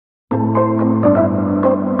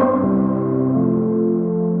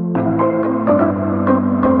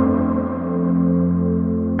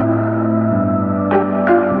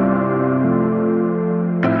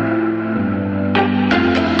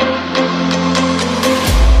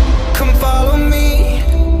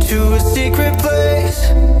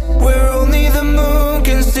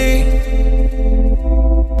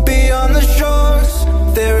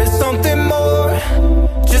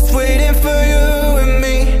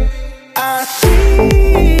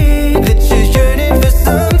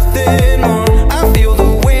something more. I feel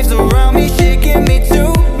the waves around me shaking me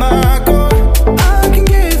to my core. I can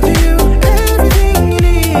give to you everything you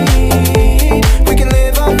need. We can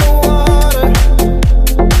live on the water.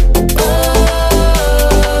 Oh,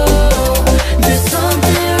 there's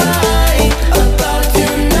something right about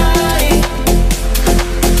tonight.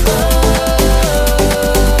 Oh,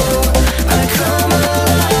 I come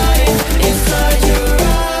alive inside your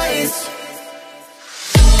eyes.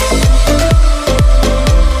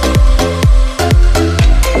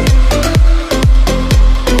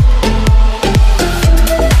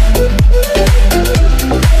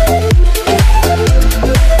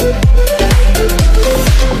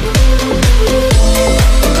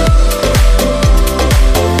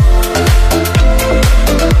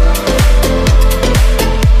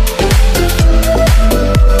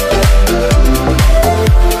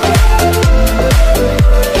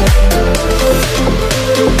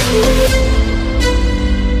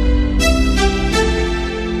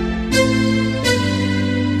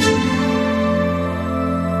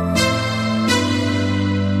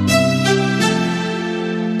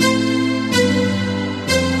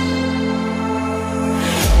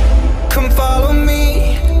 Come follow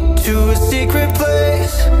me to a secret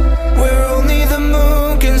place where only the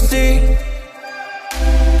moon can see.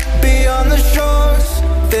 Beyond the shores,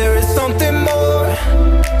 there is something more,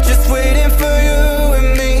 just waiting for you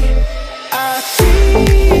and me. I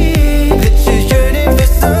see that you're yearning for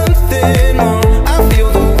something more. I feel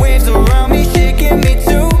the waves around me shaking me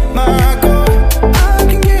to my core. I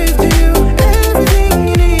can give to you everything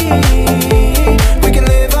you need. We can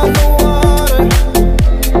live on the water.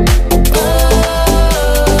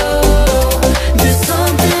 There's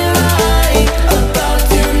something right about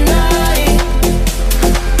tonight.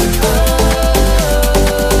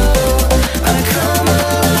 I come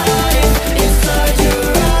alive inside your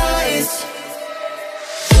eyes.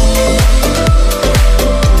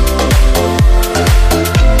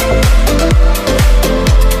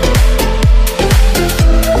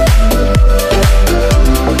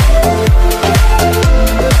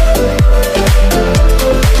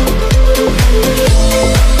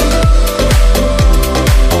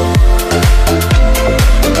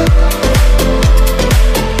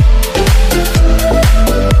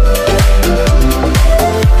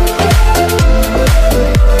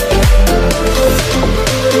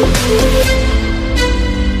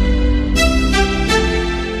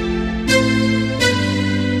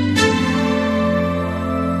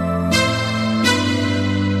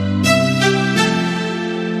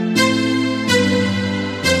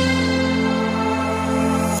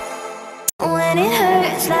 When it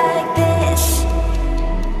hurts like this,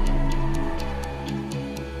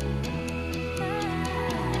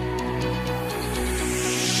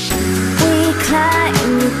 we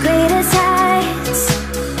climb the greatest heights,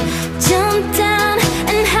 jump down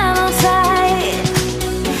and have a fight.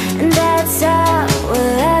 And that's all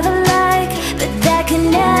we'll ever like, but that can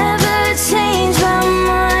never change my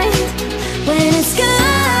mind. When it's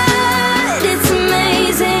good, it's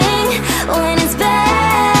amazing. When it's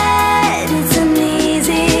bad, it's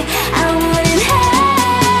uneasy. I wouldn't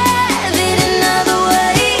have it another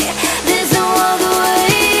way. There's no other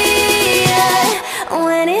way.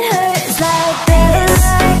 When it hurts like this,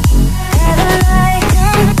 never like,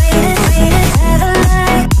 never like,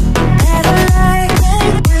 never like, never like,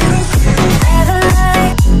 never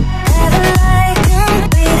like, never like.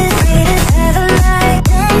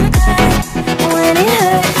 When it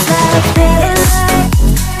hurts like this,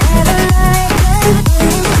 never like, never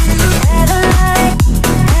like,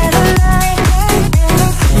 never like,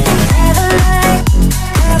 never like,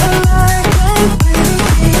 never like.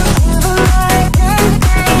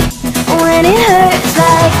 When it hurts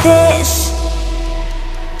like this,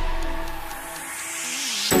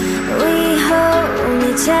 we hold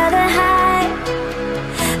each other high,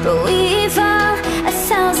 but we fall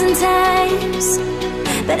 1,000 times.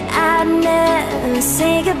 But I'd never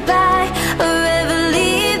say goodbye or ever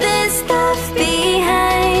leave this stuff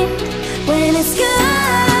behind. When it's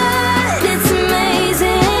good, it's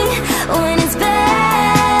amazing. When it's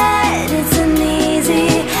bad, it's uneasy.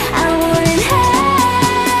 I wouldn't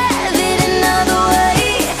have it another way.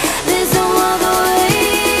 There's no other way.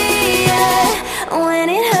 When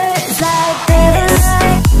it hurts like this,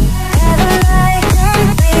 never like, never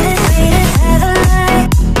like, never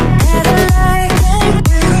like, never like,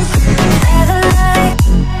 never like,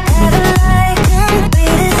 never like.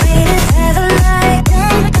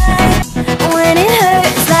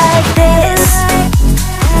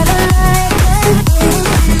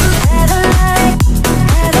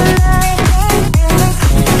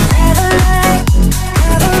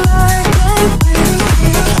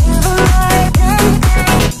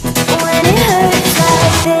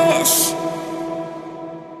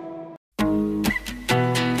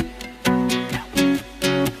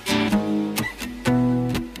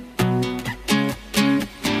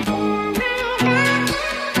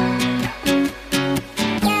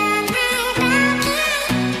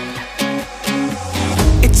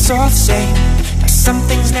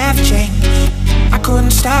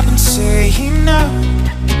 stop and say no.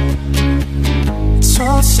 It's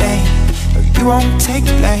all the same, but you won't take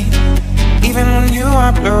the blame, even when you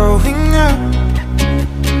are blowing up.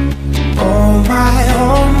 Oh my,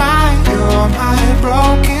 you're my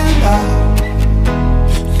broken love.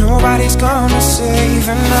 Nobody's gonna save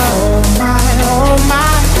her now. Oh my,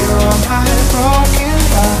 you're my broken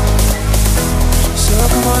love. So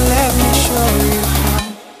come on, let me show you how.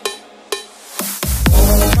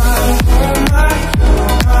 Oh my, you're my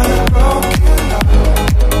broken love.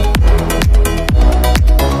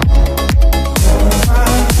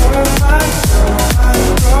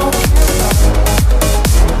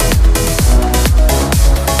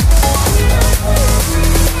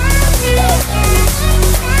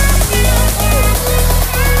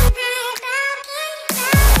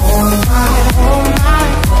 Oh my, you're my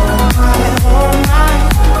broken love.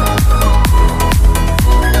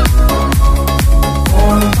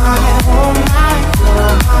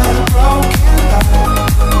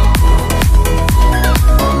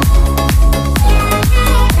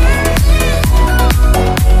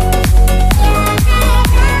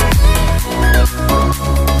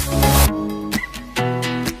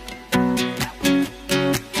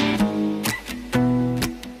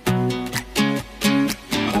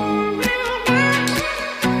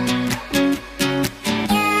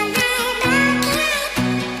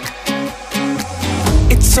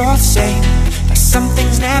 It's all the same, but some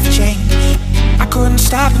things never change. I couldn't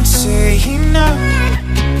stop and say no.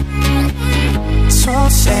 It's all the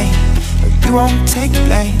same, but you won't take the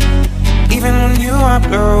blame, even when you are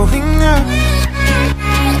blowing up.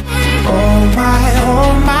 Oh my,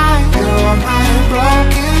 you're my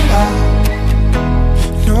broken love.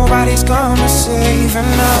 Nobody's gonna save her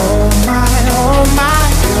now. Oh my,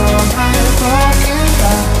 you're my broken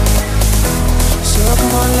love. So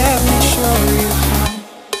come on, let me show you.